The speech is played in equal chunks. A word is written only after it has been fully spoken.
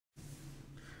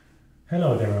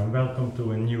Hello there and welcome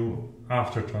to a new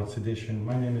Afterthoughts edition.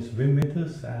 My name is Wim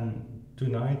Witters and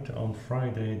tonight on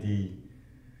Friday the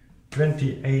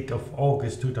 28th of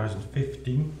August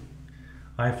 2015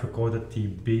 I've recorded the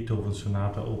Beethoven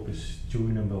Sonata opus 2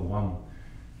 number 1.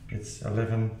 It's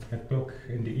 11 o'clock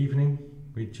in the evening,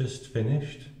 we just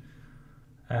finished,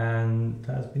 and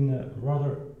it has been a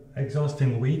rather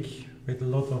exhausting week with a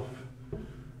lot of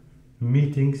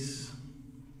meetings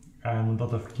and a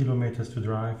lot of kilometers to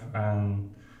drive,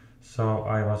 and so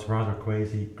I was rather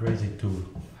crazy to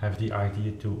have the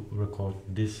idea to record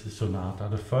this sonata,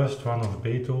 the first one of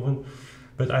Beethoven.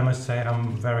 But I must say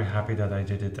I'm very happy that I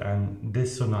did it, and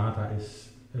this sonata is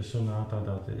a sonata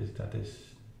that is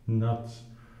not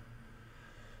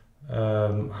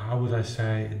how would I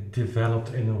say,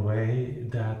 developed in a way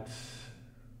that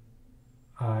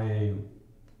I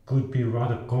could be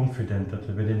rather confident that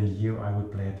within a year I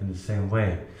would play it in the same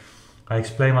way. I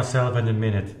explain myself in a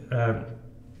minute.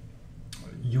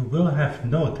 You will have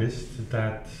noticed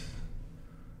that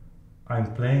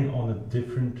I'm playing on a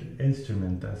different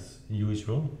instrument as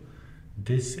usual.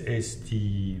 This is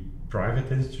the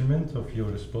private instrument of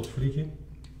Joris Potvliegen,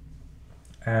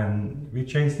 and we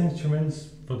changed instruments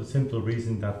for the simple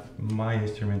reason that my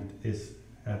instrument is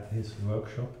at his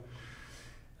workshop.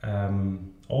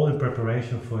 All in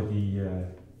preparation for the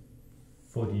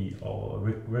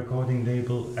recording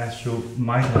label. As you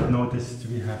might have noticed,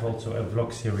 we have also a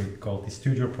vlog series called the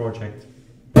Studio Project,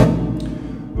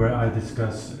 where I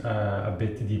discuss a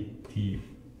bit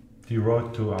the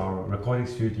road to our recording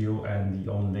studio and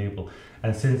the own label.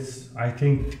 And since I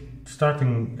think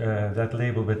starting that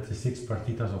label with the 6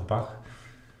 partitas of Bach,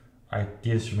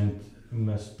 the instrument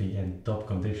must be in top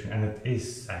condition, and it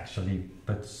is actually,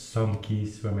 but some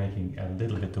keys were making a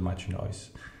little bit too much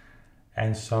noise.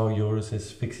 And so Joris is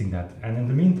fixing that. And in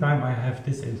the meantime I have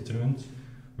this instrument,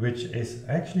 which is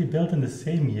actually built in the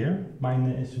same year. My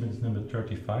instrument is number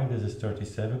 35, this is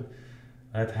 37.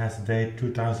 It has date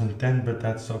 2010, but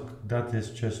that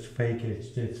is just fake.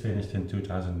 It's finished in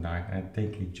 2009. I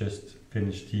think he just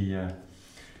finished the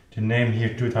name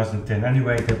here 2010.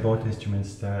 Anyway, the both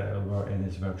instruments were in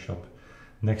his workshop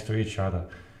next to each other.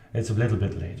 It's a little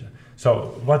bit later.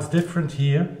 So what's different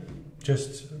here,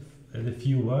 just in a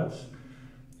few words,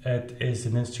 it is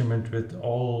an instrument with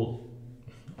all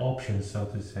options, so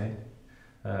to say.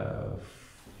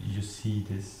 You see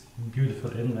this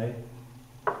beautiful inlay,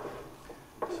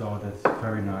 so that's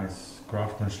very nice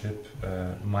craftsmanship.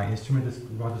 My instrument is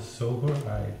rather sober,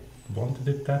 I wanted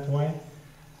it that way.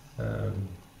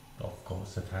 Of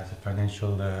course it has a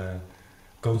financial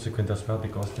consequence as well,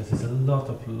 because this is a lot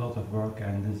of work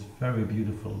and it's very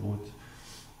beautiful wood.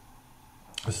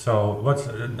 So what's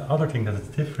the other thing that is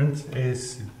different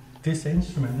is this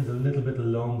instrument is a little bit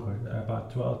longer,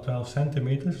 about 12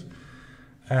 centimeters,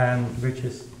 and which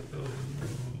is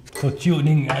for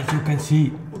tuning, as you can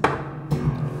see,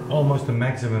 almost the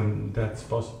maximum that's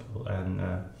possible. And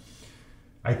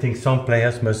I think some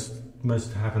players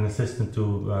must have an assistant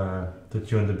to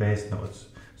tune the bass notes.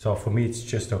 So for me it's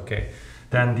just okay.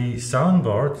 Then the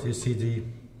soundboard, you see the,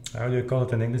 how do you call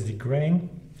it in English, the grain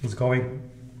is going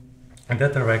in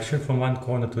that direction from one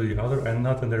corner to the other and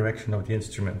not in the direction of the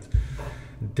instrument.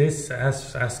 This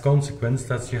has as consequence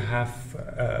that you have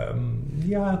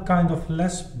kind of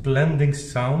less blending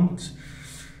sound,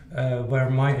 where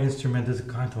my instrument is a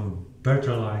kind of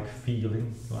butter-like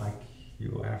feeling, like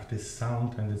you have this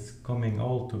sound and it's coming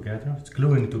all together, it's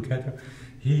gluing together.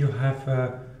 Here you have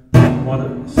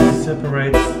what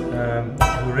separates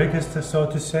registers, so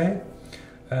to say,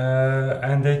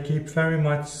 and they keep very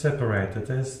much separated.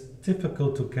 It's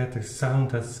difficult to get a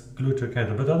sound that's glued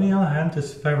together, but on the other hand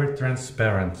it's very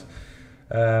transparent.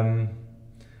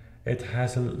 It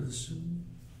has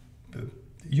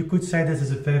you could say this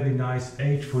is a very nice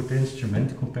 8-foot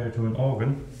instrument compared to an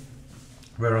organ,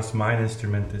 whereas my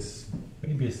instrument is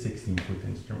maybe a 16-foot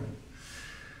instrument.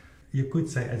 You could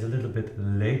say it's a little bit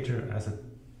later as a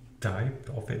type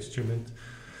of instrument.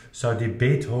 So the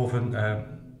Beethoven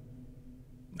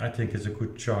I think is a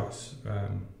good choice,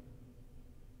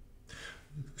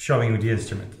 showing you the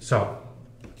instrument. So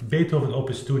Beethoven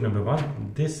opus 2 number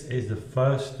 1, this is the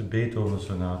first Beethoven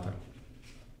sonata,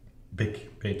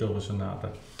 big Beethoven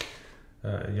sonata.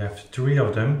 You have 3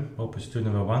 of them, opus 2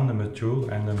 number 1, number 2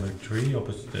 and number 3,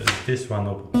 opus this one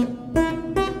opus.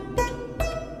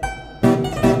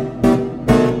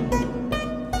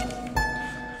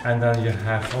 And then you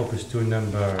have opus 2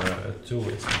 number 2,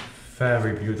 it's a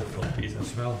very beautiful piece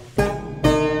as well.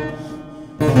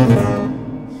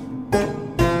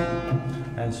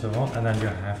 And so on, and then you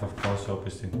have of course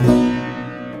opus 2.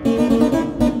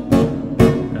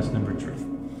 That's number 3.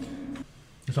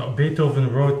 So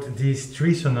Beethoven wrote these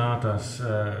three sonatas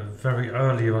very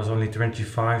early. He was only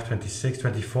 25, 26,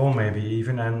 24 maybe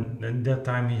even, and at that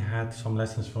time he had some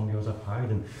lessons from Joseph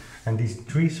Haydn. And these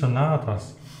three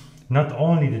sonatas, not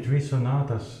only the three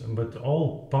sonatas, but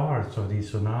all parts of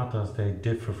these sonatas, they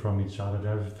differ from each other.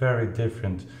 They're very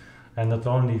different, and not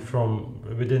only from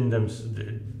within them,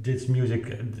 this music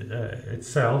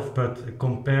itself, but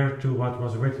compared to what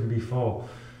was written before.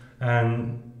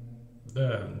 And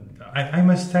I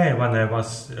must say, when I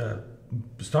was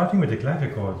starting with the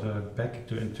clavichord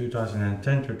back in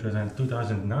 2010 to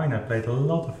 2009, I played a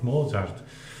lot of Mozart,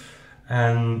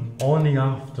 and only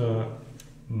after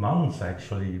months,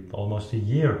 actually almost a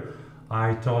year,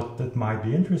 I thought that might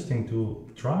be interesting to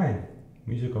try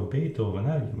music of Beethoven.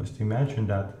 You must imagine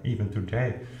that even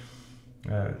today,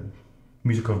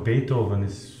 music of Beethoven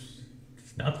is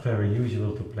not very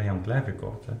usual to play on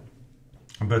clavichord.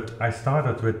 But I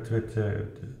started with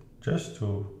just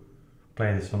to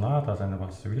play the sonatas, and it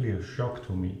was really a shock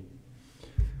to me,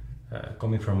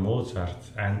 coming from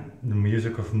Mozart. And the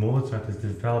music of Mozart is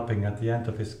developing at the end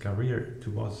of his career. It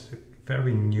was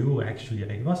very new, actually.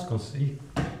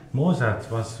 Mozart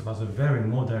was a very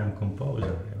modern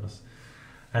composer.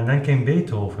 And then came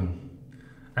Beethoven.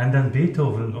 And then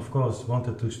Beethoven, of course,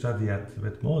 wanted to study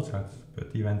with Mozart,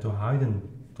 but he went to Haydn.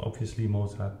 Obviously,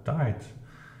 Mozart died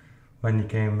when he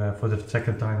came for the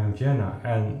second time in Vienna.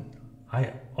 And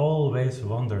I always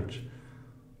wondered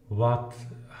what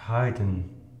Haydn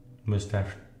must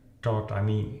have thought. I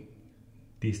mean,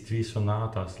 these three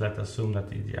sonatas, let's assume that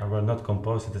they were not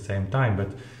composed at the same time,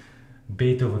 but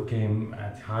Beethoven came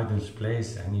at Haydn's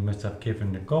place and he must have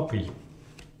given a copy.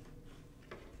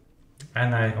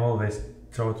 And I always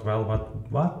thought, well,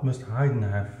 what must Haydn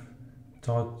have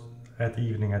thought at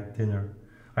evening at dinner?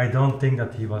 I don't think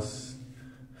that he was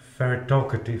very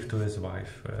talkative to his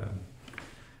wife.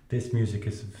 This music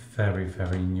is very,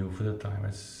 very new for the time.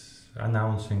 It's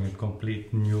announcing a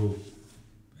complete new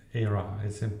era.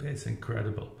 It's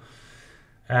incredible.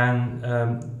 And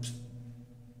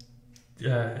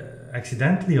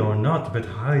accidentally or not, but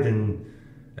Haydn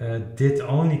did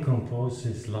only compose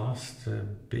his last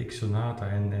big sonata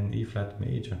in E flat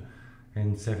major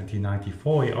in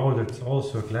 1794. He ordered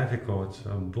also a clavichord,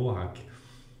 Bohac,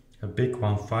 a big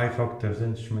one, 5 octaves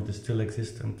instrument is still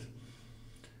existent.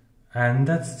 And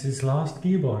that's his last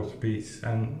keyboard piece.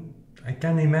 And I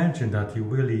can imagine that he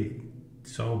really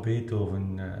saw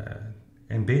Beethoven,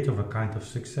 in Beethoven, kind of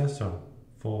successor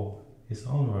for his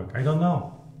own work. I don't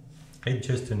know. It's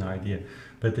just an idea,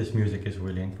 but this music is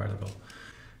really incredible.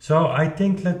 So I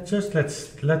think let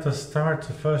us start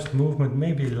the first movement,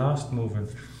 maybe last movement.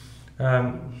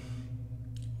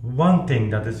 One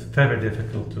thing that is very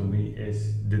difficult to me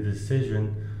is the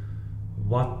decision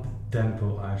what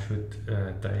tempo I should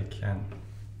take. And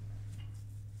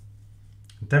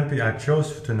the tempo I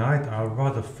chose for tonight are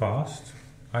rather fast,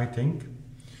 I think.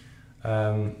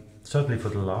 Certainly for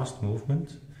the last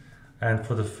movement. And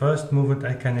for the first movement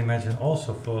I can imagine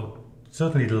also for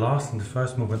certainly the last and the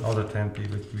first movement other tempi,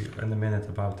 which we in a minute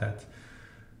about that.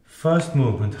 First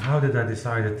movement, how did I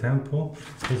decide the tempo?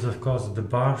 Is of course the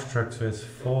bar structure is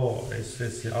 4, it's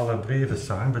the alla breve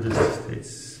sign, but it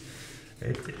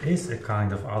is a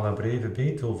kind of alla breve.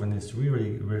 Beethoven is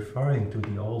really referring to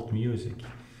the old music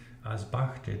as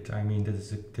Bach did. I mean,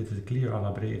 this is a clear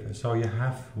alla breve. So you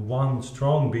have one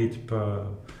strong beat per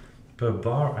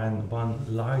bar and one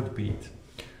light beat.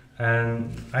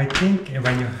 And I think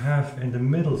when you have in the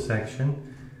middle section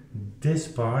this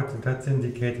part, that's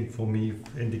indicating for me,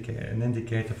 an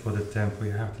indicator for the tempo.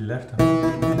 You have the left hand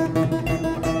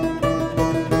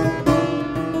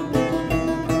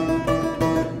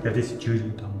that is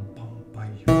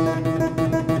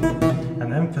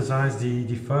and emphasize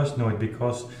the first note,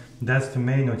 because that's the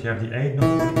main note. You have the 8th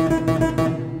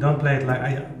note. Don't play it like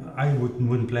I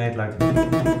wouldn't play it like this,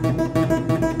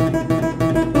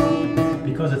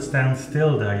 because it stands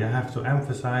still there. You have to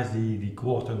emphasize the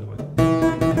quarter note.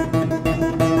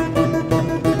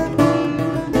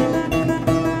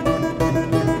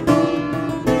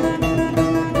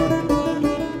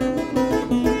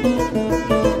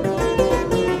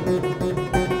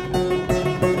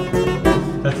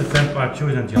 That's the tempo I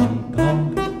choose, and jump.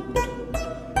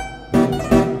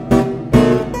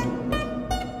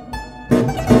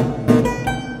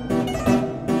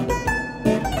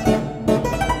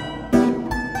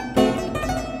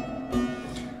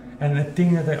 And the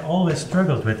thing that I always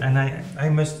struggled with, and I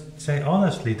must say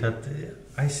honestly that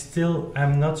I still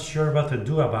am not sure what to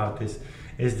do about this,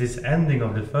 is this ending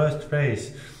of the first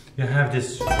phrase. You have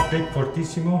this big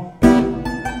fortissimo,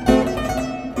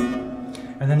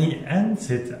 and then he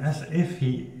ends it as if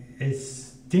he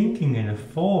is thinking in a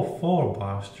 4/4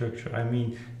 bar structure. I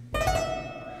mean,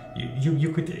 you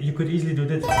could easily do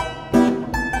this.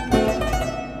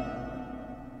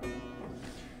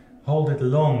 Hold it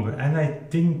longer, and I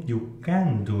think you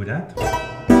can do that.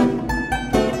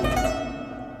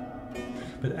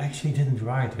 But actually didn't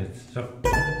write it, so.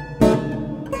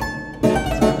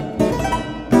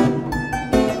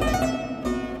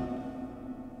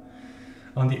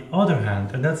 On the other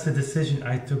hand, and that's the decision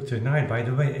I took tonight. By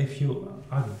the way, if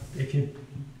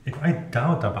I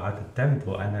doubt about the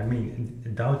tempo, and I mean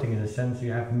doubting in the sense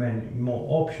you have many more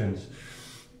options,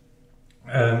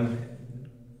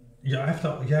 you have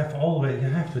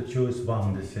to choose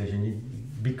one decision,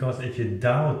 because if you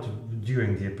doubt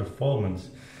during the performance,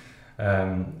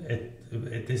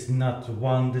 it is not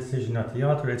one decision, not the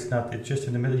other. It's just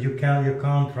in the middle. You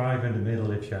can't drive in the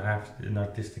middle if you have an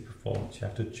artistic performance. You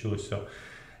have to choose. So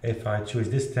if I choose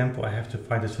this tempo, I have to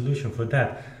find a solution for that.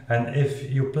 And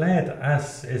if you play it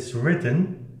as it's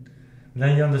written,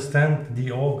 then you understand the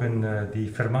organ, the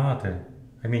fermate.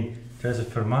 I mean, there's a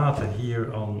fermate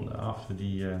here after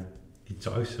the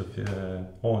choice of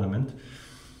ornament,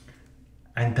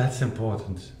 and that's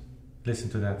important. Listen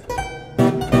to that.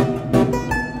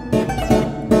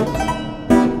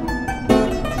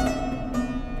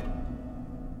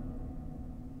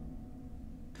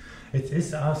 It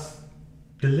is as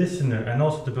the listener and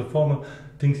also the performer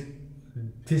thinks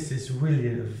this is really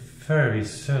a very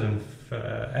sudden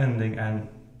ending, and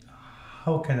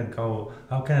how can it go?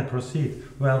 How can it proceed?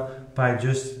 Well, by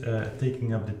just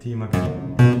taking up the theme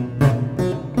again.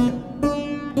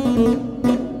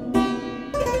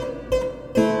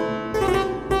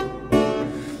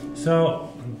 So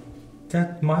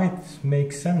that might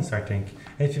make sense, I think.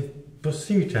 If you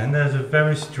proceed, and there's a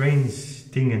very strange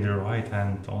thing in the right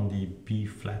hand on the B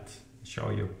flat. I'll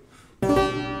show you.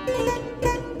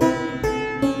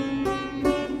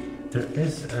 There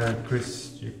is a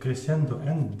crescendo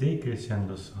and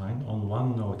decrescendo sign on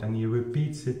one note, and he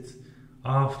repeats it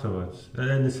afterwards.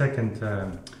 In the second,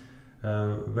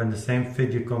 when the same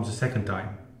figure comes a second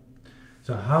time.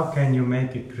 So how can you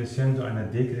make a crescendo and a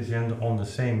decrescendo on the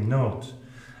same note?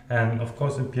 And of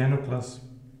course, in piano class,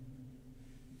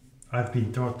 I've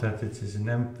been taught that it is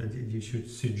you should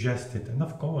suggest it, and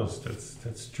of course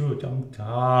that's true. Dum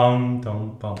dum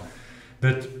dum dum.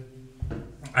 But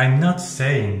I'm not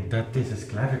saying that this is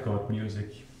clavichord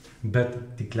music,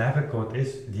 but the clavichord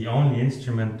is the only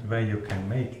instrument where you can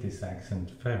make this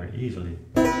accent very easily.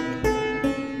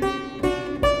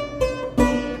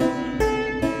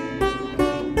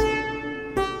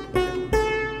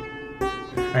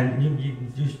 And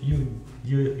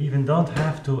you even don't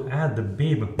have to add the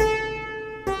B, but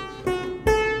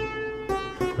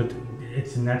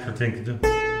it's a natural thing to do.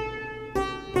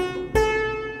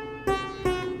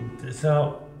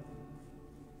 So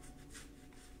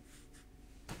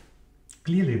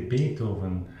clearly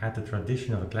Beethoven had the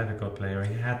tradition of a clavichord player.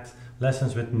 He had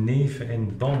lessons with Neve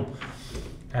in Bonn,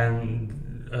 and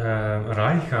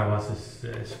Reicha was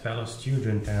his fellow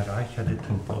student, and Reicha did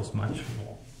compose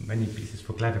many pieces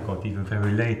for clavichord, even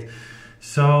very late.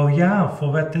 So yeah,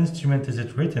 for what instrument is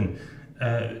it written?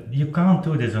 You can't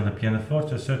do this on a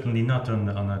pianoforte, certainly not on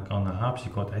a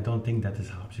harpsichord. I don't think that is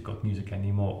harpsichord music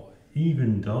anymore,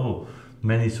 even though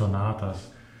many sonatas,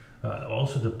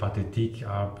 also the pathétique,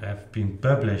 have been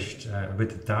published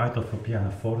with the title for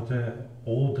pianoforte,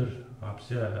 older,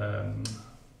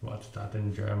 what's that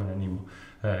in German anymore?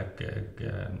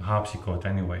 Harpsichord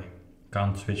anyway.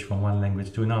 Can't switch from one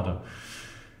language to another.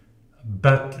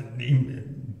 But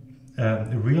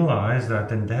realize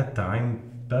that in that time,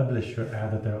 publisher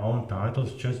added their own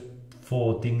titles just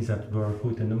for things that were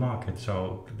good in the market.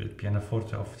 So the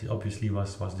pianoforte obviously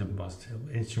was the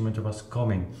instrument that was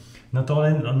coming. Not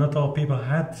all people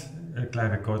had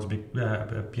clavichords,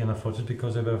 pianofortes,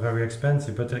 because they were very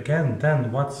expensive. But again,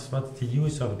 then what's the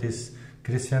use of this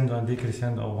crescendo and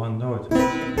decrescendo on one note?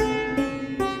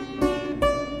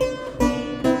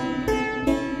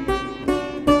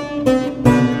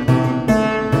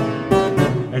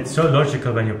 It's so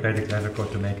logical when you play the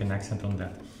clavichord to make an accent on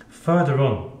that. Further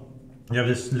on, you have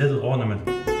this little ornament.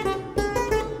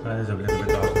 That is a little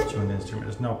bit out of tune instrument,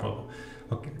 there's no problem.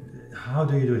 Okay, how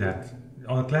do you do that?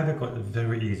 On a clavichord, it's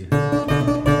very easy.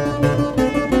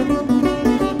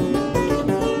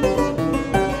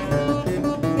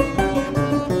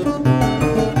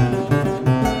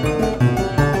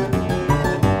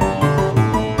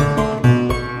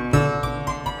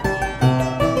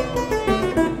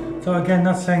 So again,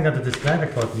 not saying that it is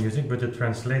clavichord music, but it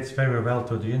translates very well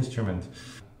to the instrument.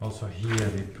 Also here,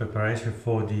 the preparation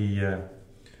for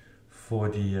for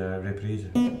the reprise.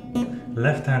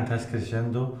 Left hand has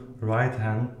crescendo, right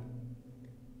hand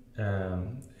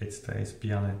it stays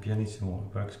pianissimo.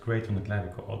 It works great on the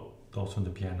clavichord, also on the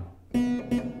piano.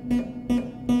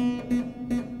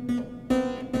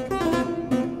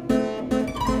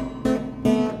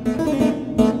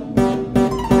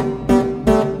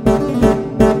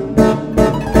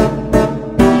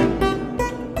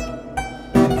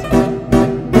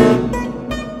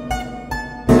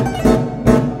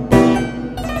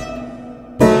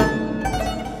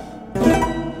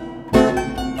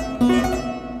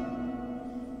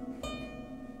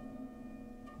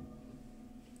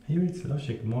 Here it's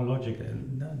logic, more logic,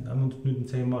 and I wouldn't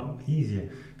say more easier,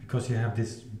 because you have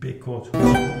this big chord.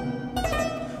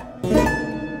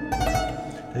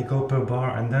 They go per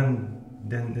bar, and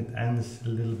then it ends a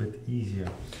little bit easier.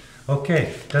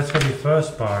 Okay, that's for the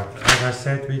first part. As I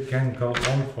said, we can go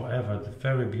on forever. The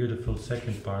very beautiful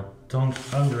second part. Don't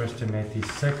underestimate these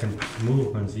second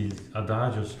movements, these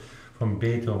adagios from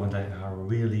Beethoven. They are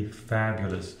really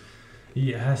fabulous.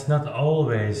 He has not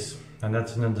always, and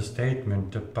that's an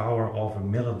understatement, the power of a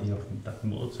melody that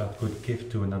Mozart could give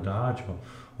to an adagio,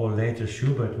 or later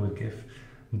Schubert would give.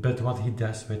 But what he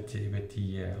does with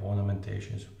the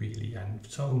ornamentations, really, and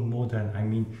so modern. I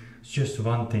mean, just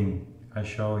one thing I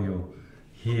show you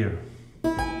here.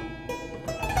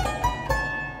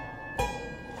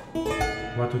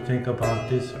 What to think about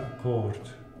this chord?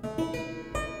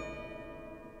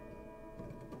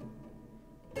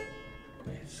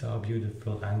 It's so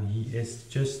beautiful, and he is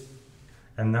just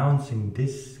announcing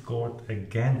this chord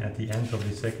again at the end of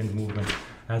the second movement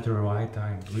at the right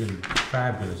time. Really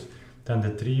fabulous. Then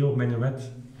the trio minuet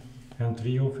and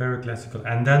trio, very classical.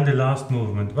 And then the last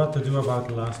movement. What to do about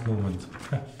the last movement?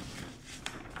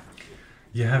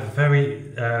 You have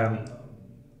very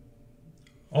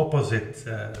opposite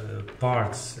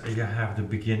parts. You have the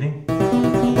beginning,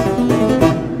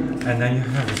 and then you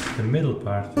have the middle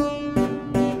part.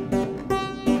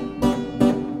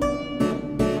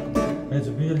 It's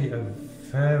really a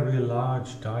very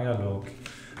large dialogue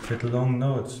with long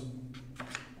notes.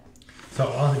 So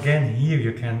again, here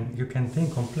you can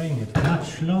think on playing it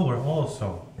much slower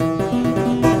also.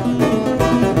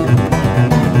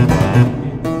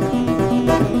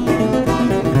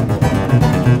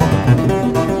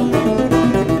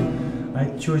 I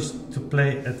choose to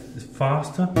play it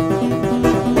faster.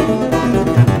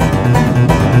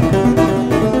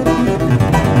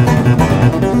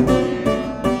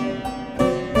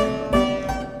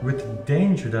 With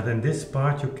danger that in this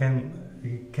part you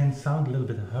can sound a little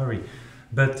bit hurry.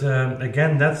 But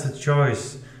again, that's a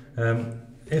choice.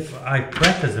 If I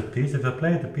practice a piece, if I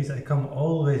play the piece, I come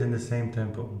always in the same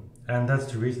tempo. And that's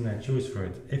the reason I choose for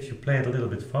it. If you play it a little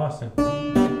bit faster,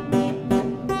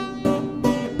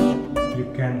 you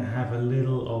can have a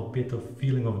little bit of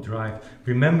feeling of drive.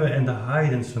 Remember in the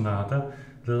Haydn sonata,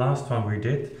 the last one we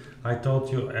did, I told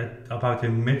you about a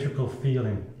metrical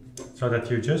feeling. So that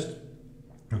you just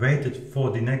waited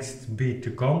for the next beat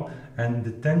to come, and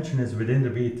the tension is within the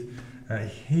beat.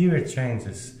 Here it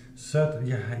changes.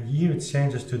 Here it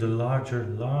changes to the larger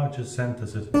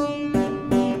sentences.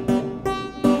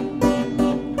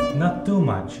 Not too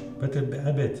much, but a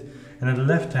bit. And then the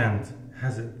left hand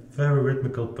has a very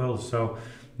rhythmical pulse, so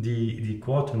the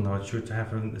quarter note should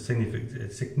have a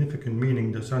significant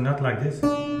meaning. So not like this.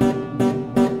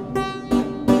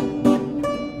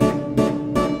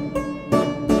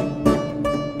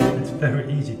 It's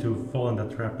very easy to fall in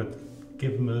that trap, but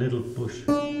give them a little push.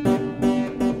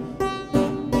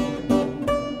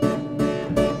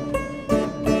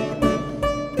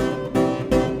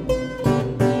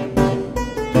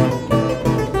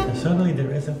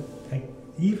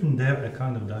 Even there a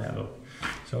kind of dialogue.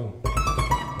 So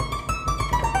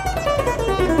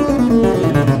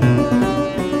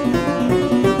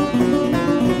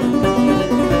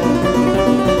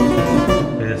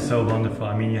it is so wonderful.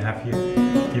 I mean, you have here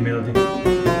the melody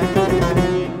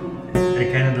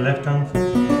again in the left hand,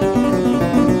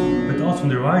 but also in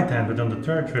the right hand, but on the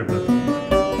third triplet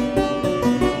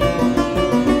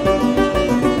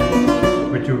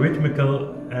with the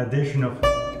rhythmical addition of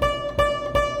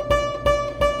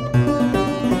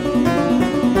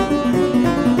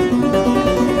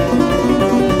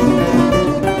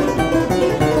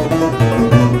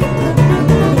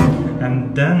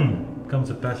then comes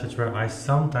a passage where I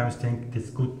sometimes think this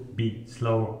could be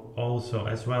slower also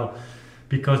as well,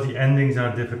 because the endings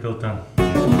are difficult then.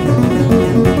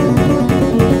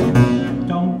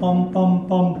 Dum pom pom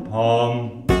pom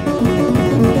pom.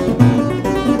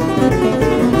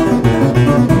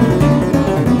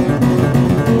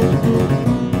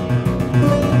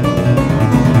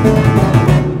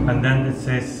 And then it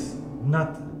says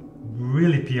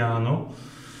piano.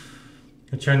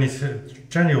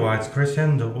 Jenny White's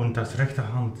crescendo und das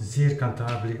rechte Hand sehr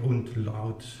kantabel und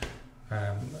laut.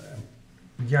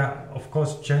 Yeah, of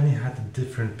course Jenny had a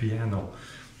different piano,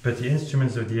 but the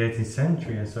instruments of the 18th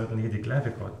century, and certainly the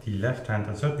clavichord, the left hand,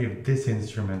 and certainly this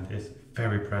instrument is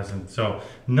very present. So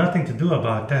nothing to do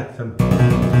about that.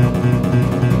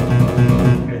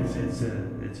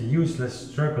 It's a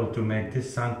useless struggle to make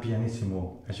this sound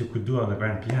pianissimo, as you could do on a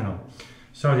grand piano.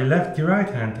 So the right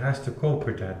hand has to cope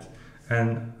with that.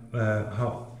 And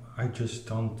how I just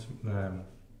don't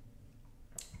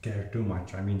care too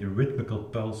much. I mean, the rhythmical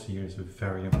pulse here is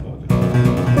very important.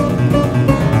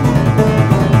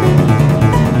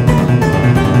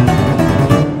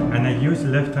 And I use the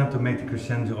left hand to make the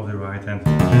crescendo of the right hand.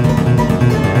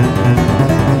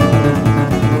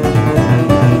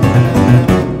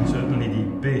 Certainly the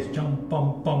bass jump,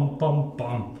 pom, pom, pom,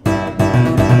 pom.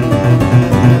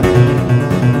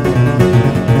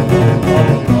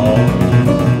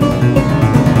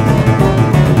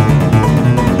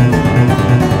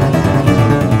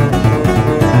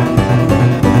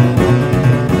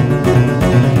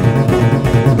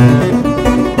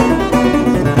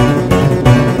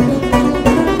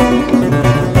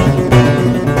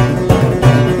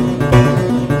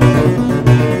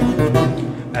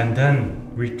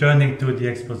 Returning to the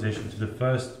exposition, to the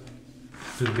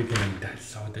beginning, that's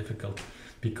so difficult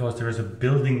because there is a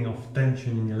building of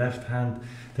tension in your left hand.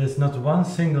 There's not one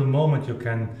single moment you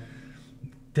can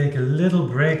take a little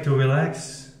break to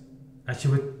relax, as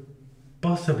you would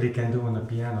possibly can do on a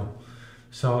piano.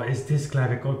 So is this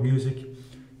clavichord music?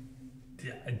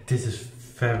 This is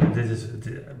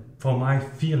for my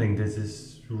feeling, this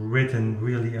is written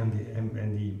really on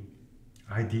the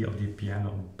idea of the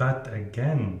piano. But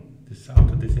again, the sound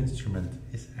of this instrument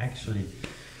is actually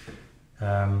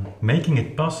making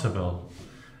it possible,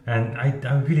 and I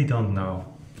really don't know.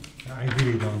 I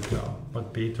really don't know.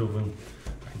 But Beethoven,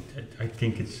 I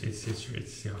think it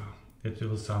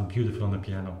will sound beautiful on the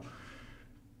piano.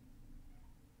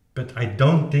 But I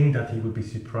don't think that he would be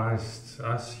surprised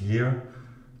us here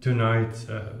tonight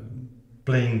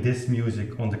playing this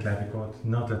music on the clavichord.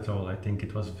 Not at all. I think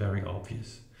it was very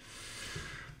obvious.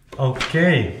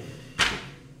 Okay.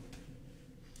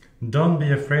 Don't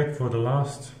be afraid for the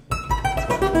last.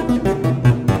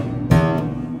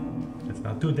 It's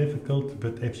not too difficult,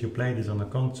 but if you play this on a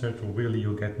concert, really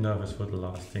you get nervous for the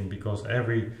last thing, because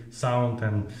every sound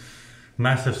and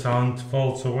massive sound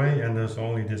falls away, and there's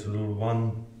only this little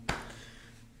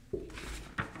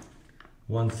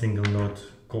one single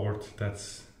note chord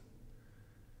that's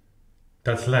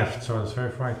left. So it's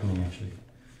very frightening actually.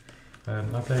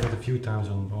 I played it a few times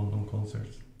on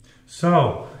concerts.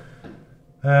 So.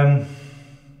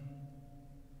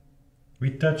 We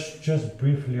touched just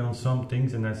briefly on some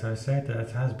things, and as I said,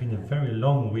 it has been a very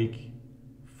long week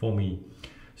for me.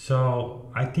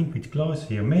 So I think we'd close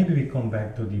here. Maybe we come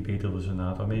back to the Beethoven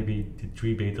Sonata, or maybe the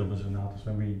 3 Beethoven Sonatas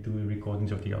when we do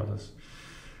recordings of the others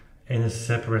in a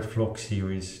separate vlog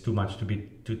series. Too much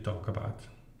to talk about.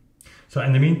 So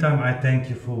in the meantime, I thank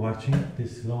you for watching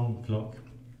this long vlog.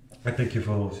 I thank you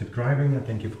for subscribing. I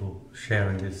thank you for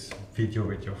sharing this video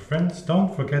with your friends. Don't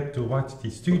forget to watch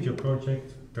the studio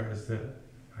project. There's a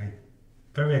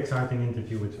very exciting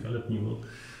interview with Philip Newell.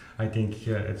 I think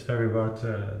it's very worth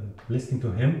listening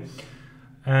to him.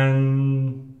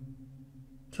 And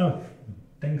so,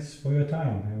 thanks for your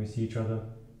time, and we see each other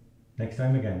next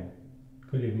time again.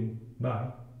 Good evening.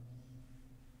 Bye.